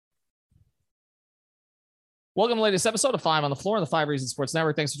Welcome to the latest episode of Five on the Floor on the Five Reasons Sports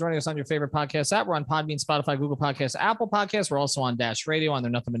Network. Thanks for joining us on your favorite podcast app. We're on Podbean, Spotify, Google Podcasts, Apple Podcasts. We're also on Dash Radio on their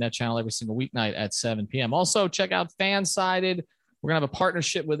Nothing But Net channel every single weeknight at 7 p.m. Also, check out Fansided. We're going to have a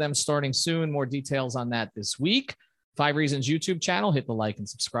partnership with them starting soon. More details on that this week. Five Reasons YouTube channel. Hit the like and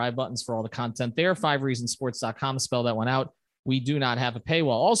subscribe buttons for all the content there. FiveReasonsSports.com. Spell that one out. We do not have a paywall.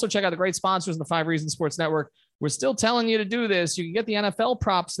 Also, check out the great sponsors of the Five Reasons Sports Network. We're still telling you to do this. You can get the NFL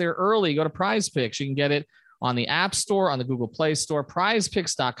props there early. Go to Prize Picks. You can get it on the App Store, on the Google Play Store.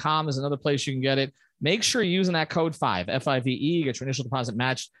 PrizePicks.com is another place you can get it. Make sure you're using that code 5, F-I-V-E. Get your initial deposit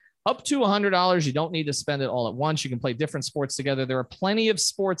matched up to $100. You don't need to spend it all at once. You can play different sports together. There are plenty of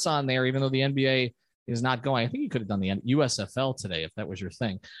sports on there, even though the NBA is not going. I think you could have done the USFL today if that was your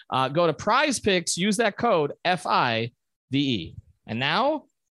thing. Go to Prize Picks. Use that code F-I-V-E. And now,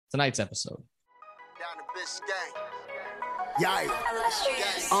 tonight's episode. Down the bitch gang.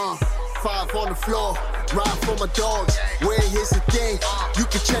 Yeah. Five on the floor, ride for my dogs. Where here's the thing, you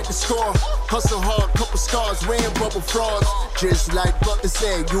can check the score. Hustle hard, couple scars, wearing bubble frauds. Just like Butler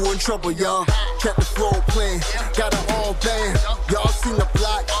said, you in trouble, y'all. Kept the floor playing, got it all band. Y'all seen the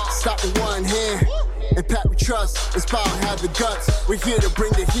block, stop with one hand. And Pat we trust, it's power have the guts. We're here to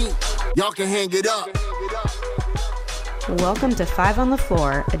bring the heat, y'all can hang it up. Welcome to Five on the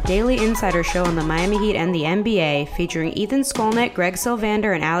Floor, a daily insider show on the Miami Heat and the NBA, featuring Ethan Skolnick, Greg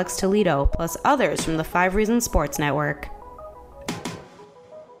Sylvander, and Alex Toledo, plus others from the Five Reasons Sports Network.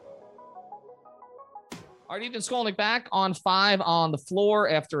 All right, Ethan Skolnick back on Five on the Floor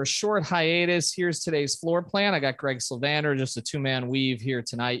after a short hiatus. Here's today's floor plan. I got Greg Sylvander, just a two-man weave here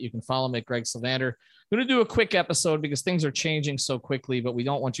tonight. You can follow me at Greg Sylvander. I'm going to do a quick episode because things are changing so quickly, but we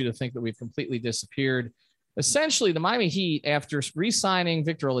don't want you to think that we've completely disappeared. Essentially, the Miami Heat, after re-signing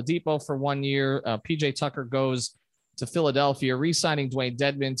Victor Oladipo for 1 year, PJ Tucker goes to Philadelphia, re-signing Dwayne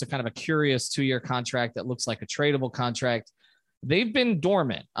Dedmon to kind of a curious 2-year contract that looks like a tradable contract. They've been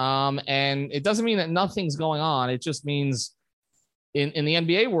dormant, and it doesn't mean that nothing's going on. It just means in the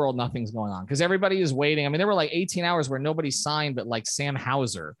NBA world, nothing's going on because everybody is waiting. I mean, there were like 18 hours where nobody signed but like Sam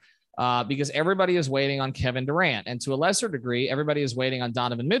Hauser because everybody is waiting on Kevin Durant. And to a lesser degree, everybody is waiting on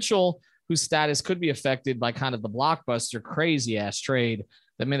Donovan Mitchell, whose status could be affected by kind of the blockbuster crazy ass trade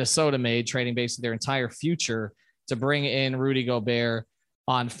that Minnesota made, trading basically their entire future to bring in Rudy Gobert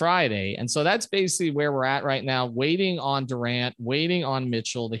on Friday. And so that's basically where we're at right now, waiting on Durant, waiting on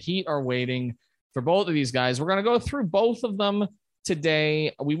Mitchell. The Heat are waiting for both of these guys. We're going to go through both of them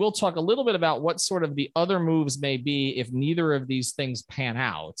today. We will talk a little bit about what sort of the other moves may be if neither of these things pan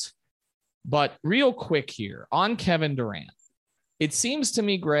out. But real quick here on Kevin Durant. It seems to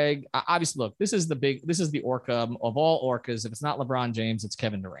me, Greg, obviously, look, this is the orca of all orcas. If it's not LeBron James, it's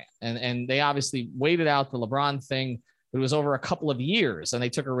Kevin Durant. And they obviously waited out the LeBron thing, but it was over a couple of years and they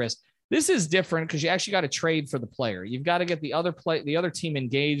took a risk. This is different because you actually got to trade for the player. You've got to get the other team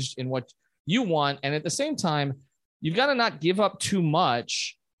engaged in what you want. And at the same time, you've got to not give up too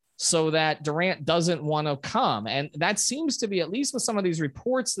much so that Durant doesn't want to come. And that seems to be, at least with some of these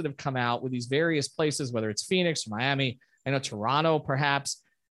reports that have come out with these various places, whether it's Phoenix or Miami, I know Toronto perhaps,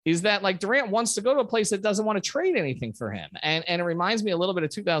 is that like Durant wants to go to a place that doesn't want to trade anything for him. And it reminds me a little bit of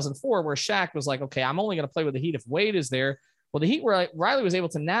 2004 where Shaq was like, okay, I'm only going to play with the Heat if Wade is there. Well, the Heat, Riley was able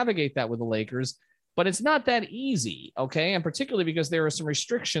to navigate that with the Lakers, but it's not that easy. Okay. And particularly because there are some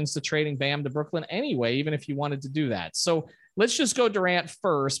restrictions to trading Bam to Brooklyn anyway, even if you wanted to do that. So let's just go Durant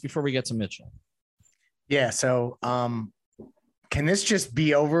first before we get to Mitchell. Yeah. So, can this just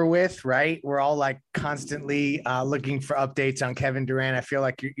be over with, right? We're all like constantly looking for updates on Kevin Durant. I feel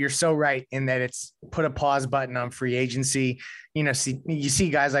like you're so right in that it's put a pause button on free agency. You know, you see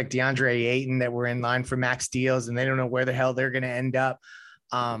guys like DeAndre Ayton that were in line for max deals and they don't know where the hell they're going to end up.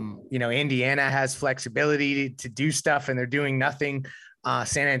 You know, Indiana has flexibility to do stuff and they're doing nothing.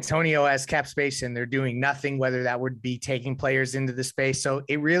 San Antonio has cap space and they're doing nothing, whether that would be taking players into the space. So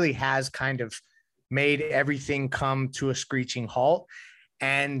it really has kind of made everything come to a screeching halt.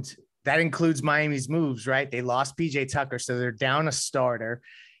 And that includes Miami's moves, right? They lost PJ Tucker, so they're down a starter.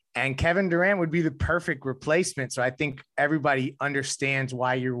 And Kevin Durant would be the perfect replacement. So I think everybody understands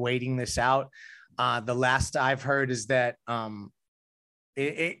why you're waiting this out. The last I've heard is that I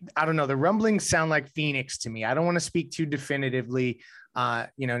don't know, the rumblings sound like Phoenix to me. I don't want to speak too definitively.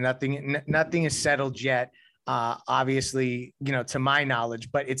 You know, nothing is settled yet. Obviously, you know, to my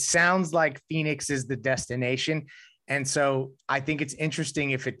knowledge, but it sounds like Phoenix is the destination. And so I think it's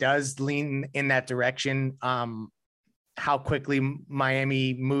interesting if it does lean in that direction, how quickly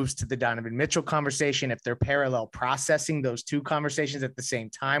Miami moves to the Donovan Mitchell conversation, if they're parallel processing those two conversations at the same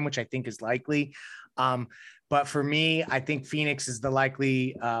time, which I think is likely. But for me, I think Phoenix is the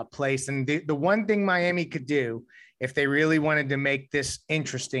likely place. And the one thing Miami could do if they really wanted to make this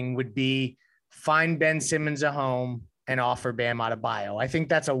interesting would be find Ben Simmons a home and offer Bam Adebayo. I think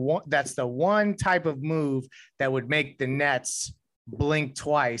that's the one type of move that would make the Nets blink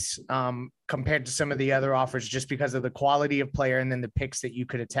twice compared to some of the other offers, just because of the quality of player and then the picks that you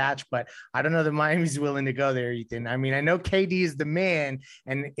could attach. But I don't know that Miami's willing to go there, Ethan. I mean, I know KD is the man,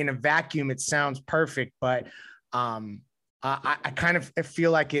 and in a vacuum, it sounds perfect, but I kind of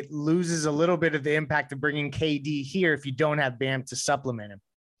feel like it loses a little bit of the impact of bringing KD here if you don't have Bam to supplement him.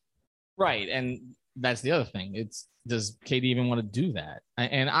 Right. And that's the other thing. Does KD even want to do that?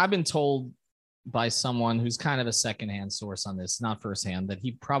 And I've been told by someone who's kind of a secondhand source on this, not firsthand, that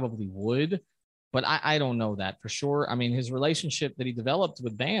he probably would, but I don't know that for sure. I mean, his relationship that he developed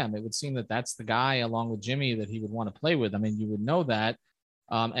with Bam, it would seem that that's the guy along with Jimmy that he would want to play with. I mean, you would know that.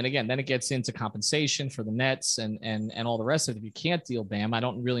 And again, then it gets into compensation for the Nets and all the rest of it. If you can't deal Bam, I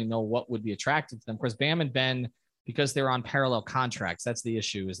don't really know what would be attractive to them. Of course, Bam and Ben, because they're on parallel contracts, that's the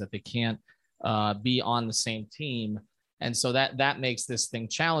issue, is that they can't be on the same team. And so that makes this thing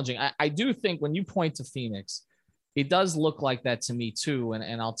challenging. I do think when you point to Phoenix, it does look like that to me too.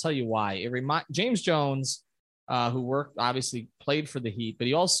 And I'll tell you why. James Jones, who obviously played for the Heat, but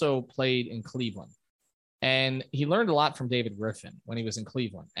he also played in Cleveland. And he learned a lot from David Griffin when he was in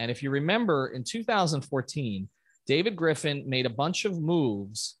Cleveland. And if you remember, in 2014, David Griffin made a bunch of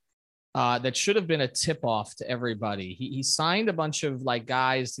moves that should have been a tip-off to everybody. He signed a bunch of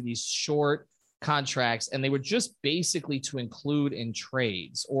guys to these short contracts, and they were just basically to include in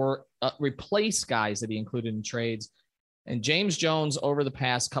trades or replace guys that he included in trades. And James Jones, over the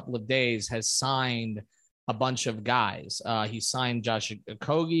past couple of days, has signed a bunch of guys. He signed Josh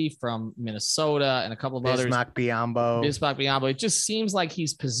Okogie from Minnesota and a couple of others. Bismack Biyombo. It just seems like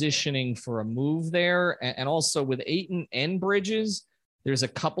he's positioning for a move there. And also with Ayton and Bridges, there's a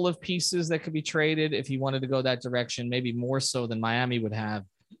couple of pieces that could be traded if he wanted to go that direction, maybe more so than Miami would have.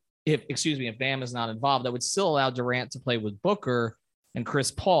 If Bam is not involved, that would still allow Durant to play with Booker and Chris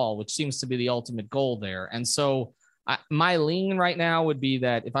Paul, which seems to be the ultimate goal there. And so my lean right now would be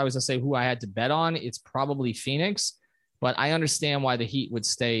that if I was to say who I had to bet on, it's probably Phoenix, but I understand why the Heat would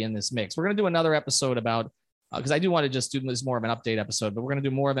stay in this mix. We're going to do another episode about, because I do want to just do this more of an update episode, but we're going to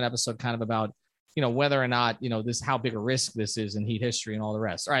do more of an episode kind of about, whether or not, how big a risk this is in Heat history and all the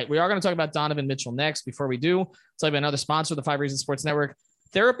rest. All right. We are going to talk about Donovan Mitchell next. Before we do, tell you about another sponsor of the 5 Reasons Sports Network,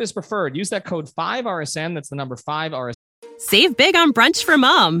 Therapist Preferred. Use that code 5RSN. That's the number 5RSN. Save big on brunch for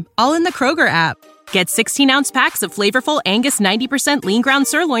mom, all in the Kroger app. Get 16-ounce packs of flavorful Angus 90% lean ground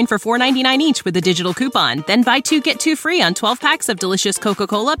sirloin for $4.99 each with a digital coupon. Then buy 2, get 2 free on 12 packs of delicious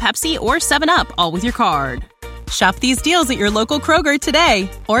Coca-Cola, Pepsi, or 7-Up, all with your card. Shop these deals at your local Kroger today,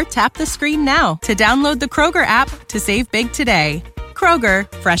 or tap the screen now to download the Kroger app to save big today. Kroger,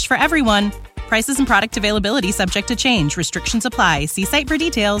 fresh for everyone. Prices and product availability subject to change. Restrictions apply. See site for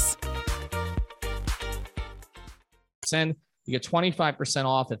details. You get 25%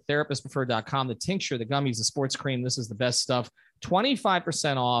 off at therapistpreferred.com. The tincture, the gummies, the sports cream. This is the best stuff.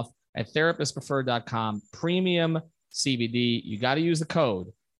 25% off at therapistpreferred.com. Premium CBD. You got to use the code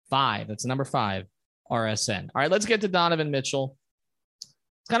 5. That's the number 5 RSN. All right, let's get to Donovan Mitchell.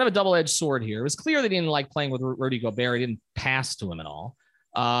 It's kind of a double-edged sword here. It was clear that he didn't like playing with Rudy Gobert. He didn't pass to him at all.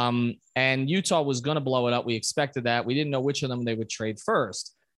 And Utah was going to blow it up. We expected that. We didn't know which of them they would trade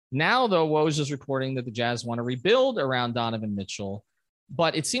first. Now, though, Woj is reporting that the Jazz want to rebuild around Donovan Mitchell,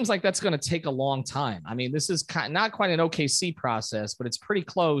 but it seems like that's going to take a long time. I mean, this is not quite an OKC process, but it's pretty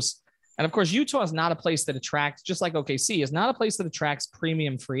close. And of course, Utah is not a place that attracts, just like OKC, is not a place that attracts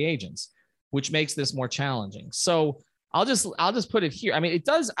premium free agents, which makes this more challenging. So I'll just put it here. I mean, it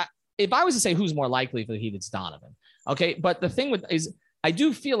does. If I was to say who's more likely for the Heat, it's Donovan. Okay, but the thing is, I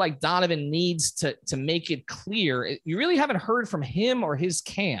do feel like Donovan needs to make it clear. You really haven't heard from him or his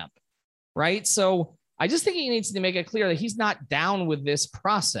camp, right? So I just think he needs to make it clear that he's not down with this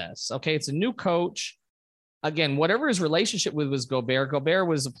process. Okay, it's a new coach. Again, whatever his relationship with was Gobert. Gobert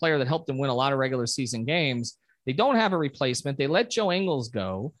was a player that helped him win a lot of regular season games. They don't have a replacement. They let Joe Ingles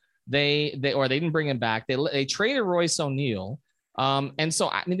go. They didn't bring him back. They traded Royce O'Neal. And so,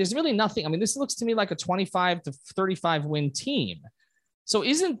 I mean, there's really nothing. I mean, this looks to me like a 25 to 35 win team. So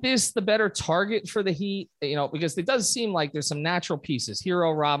isn't this the better target for the Heat? Because it does seem like there's some natural pieces.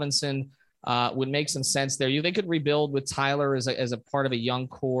 Hero Robinson would make some sense there. They could rebuild with Tyler as a part of a young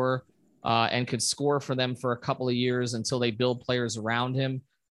core and could score for them for a couple of years until they build players around him.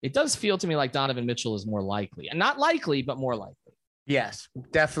 It does feel to me like Donovan Mitchell is more likely, and not likely, but more likely. Yes,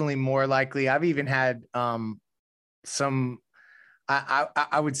 definitely more likely. I've even had some,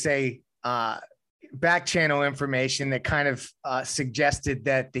 I would say, back channel information that kind of suggested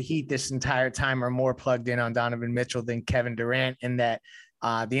that the Heat this entire time are more plugged in on Donovan Mitchell than Kevin Durant, and that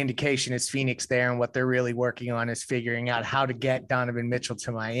the indication is Phoenix there, and what they're really working on is figuring out how to get Donovan Mitchell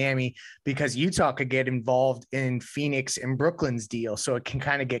to Miami, because Utah could get involved in Phoenix and Brooklyn's deal. So it can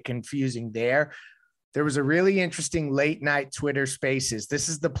kind of get confusing there. There was a really interesting late night Twitter Spaces. This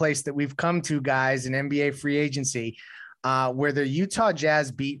is the place that we've come to, guys, in NBA free agency, where the Utah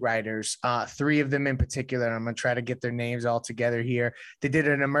Jazz beat writers, 3 of them in particular, and I'm going to try to get their names all together here. They did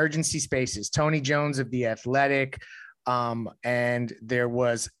an emergency Spaces. Tony Jones of The Athletic, and there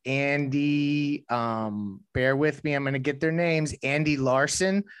was Andy, bear with me, I'm going to get their names, Andy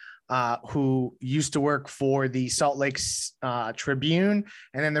Larson, who used to work for the Salt Lake Tribune.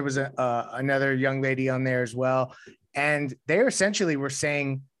 And then there was another young lady on there as well. And they essentially were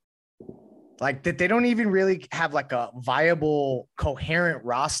saying like that they don't even really have like a viable, coherent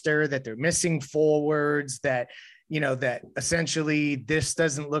roster, that they're missing forwards, that, you know, that essentially this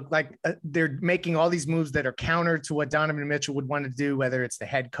doesn't look like they're making all these moves that are counter to what Donovan Mitchell would want to do, whether it's the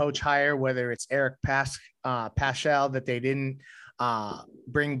head coach hire, whether it's Eric Paschal that they didn't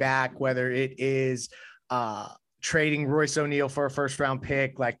bring back, whether it is trading Royce O'Neal for a first round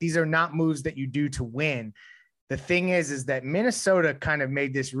pick. Like, these are not moves that you do to win. The thing is that Minnesota kind of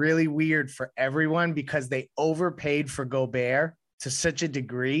made this really weird for everyone because they overpaid for Gobert to such a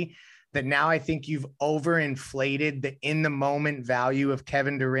degree that now I think you've overinflated the in the moment value of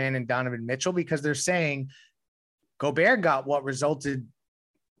Kevin Durant and Donovan Mitchell, because they're saying Gobert got what resulted,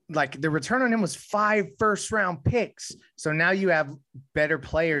 like the return on him was 5 first-round picks. So now you have better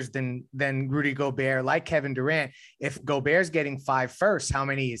players than Rudy Gobert, like Kevin Durant. If Gobert's getting 5 firsts, how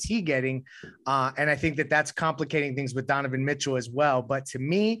many is he getting? And I think that that's complicating things with Donovan Mitchell as well. But to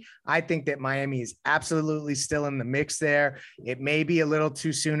me, I think that Miami is absolutely still in the mix there. It may be a little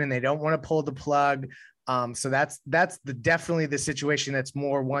too soon, and they don't want to pull the plug. So that's definitely the situation that's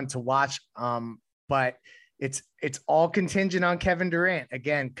more one to watch. But it's all contingent on Kevin Durant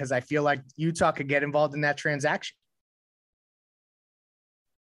again, because I feel like Utah could get involved in that transaction.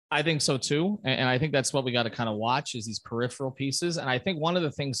 I think so too. And I think that's what we got to kind of watch, is these peripheral pieces. And I think one of the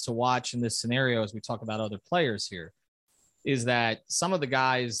things to watch in this scenario, as we talk about other players here, is that some of the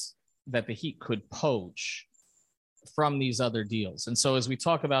guys that the Heat could poach from these other deals. And so as we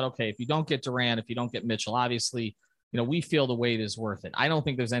talk about, okay, if you don't get Durant, if you don't get Mitchell, obviously, you know, we feel the wait is worth it. I don't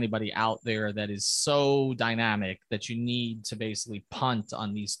think there's anybody out there that is so dynamic that you need to basically punt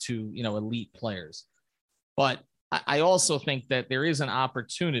on these 2, you know, elite players. But I also think that there is an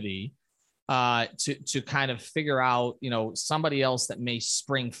opportunity to kind of figure out, you know, somebody else that may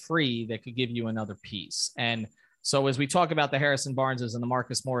spring free that could give you another piece. And so as we talk about the Harrison Barneses and the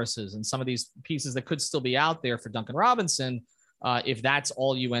Marcus Morrises and some of these pieces that could still be out there for Duncan Robinson, if that's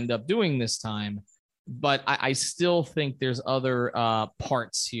all you end up doing this time. But I still think there's other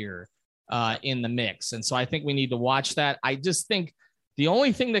parts here in the mix. And so I think we need to watch that. I just think the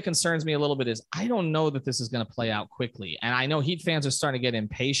only thing that concerns me a little bit is I don't know that this is going to play out quickly. And I know Heat fans are starting to get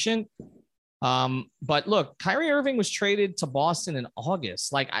impatient. But look, Kyrie Irving was traded to Boston in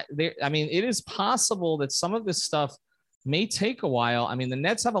August. Like, I mean, it is possible that some of this stuff may take a while. I mean, the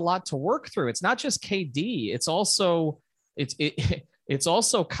Nets have a lot to work through. It's not just KD. It's also it's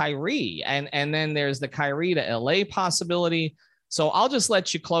also Kyrie. And then there's the Kyrie to LA possibility. So I'll just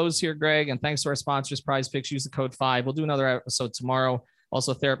let you close here, Greg. And thanks to our sponsors, Prize Picks. Use the code 5. We'll do another episode tomorrow.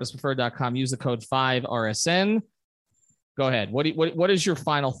 Also, therapistpreferred.com. Use the code 5RSN. Go ahead. What is your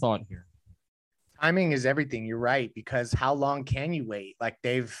final thought here? Timing is everything. You're right. Because how long can you wait? Like,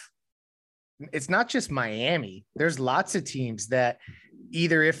 it's not just Miami. There's lots of teams that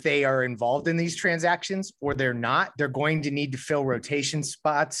either, if they are involved in these transactions or they're not, they're going to need to fill rotation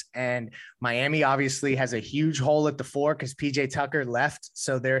spots. And Miami obviously has a huge hole at the 4 because PJ Tucker left.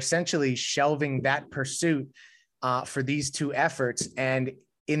 So they're essentially shelving that pursuit for these 2 efforts. And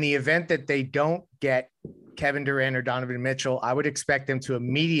in the event that they don't get Kevin Durant or Donovan Mitchell, I would expect them to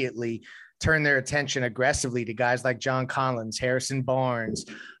immediately turn their attention aggressively to guys like John Collins, Harrison Barnes.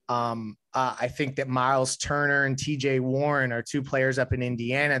 I think that Miles Turner and TJ Warren are 2 players up in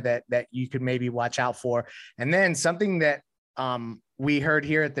Indiana that you could maybe watch out for. And then something that we heard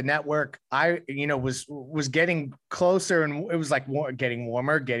here at the network, was getting closer, and it was like getting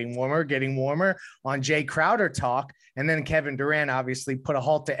warmer on Jay Crowder talk. And then Kevin Durant obviously put a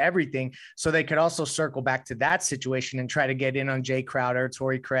halt to everything. So they could also circle back to that situation and try to get in on Jay Crowder,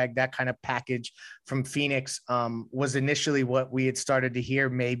 Torrey Craig, that kind of package from Phoenix was initially what we had started to hear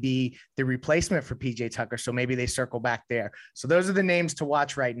maybe the replacement for PJ Tucker. So maybe they circle back there. So those are the names to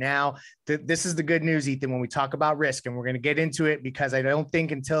watch right now. This is the good news, Ethan, when we talk about risk, and we're going to get into it because I don't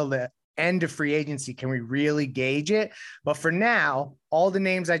think until the end of free agency can we really gauge it. But for now, all the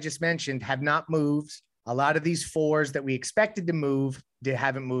names I just mentioned have not moved. A lot of these fours that we expected to move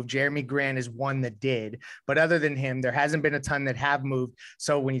haven't moved. Jeremy Grant is one that did, but other than him, there hasn't been a ton that have moved.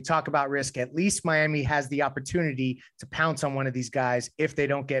 So when you talk about risk, at least Miami has the opportunity to pounce on one of these guys if they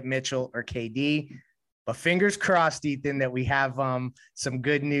don't get Mitchell or KD. But fingers crossed, Ethan, that we have some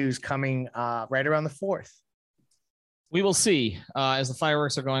good news coming right around the 4th. We will see as the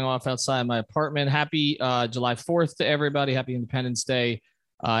fireworks are going off outside my apartment. Happy July 4th to everybody. Happy Independence Day.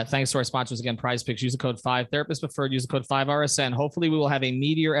 Thanks to our sponsors again, Prize Picks. Use the code 5 Therapist Preferred. Use the code 5RSN. Hopefully we will have a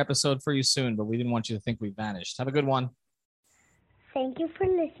meteor episode for you soon, but we didn't want you to think we vanished. Have a good one. Thank you for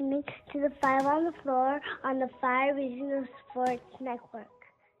listening to the 5 on the Floor on the 5 Regional Sports Network.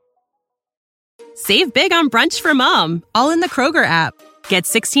 Save big on brunch for mom, all in the Kroger app. Get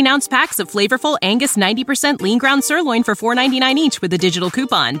 16-ounce packs of flavorful Angus 90% lean ground sirloin for $4.99 each with a digital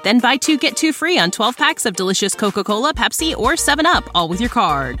coupon. Then buy 2, get 2 free on 12 packs of delicious Coca-Cola, Pepsi, or 7-Up, all with your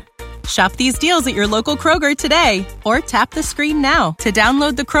card. Shop these deals at your local Kroger today, or tap the screen now to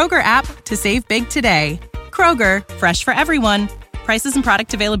download the Kroger app to save big today. Kroger, fresh for everyone. Prices and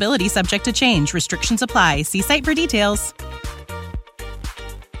product availability subject to change. Restrictions apply. See site for details.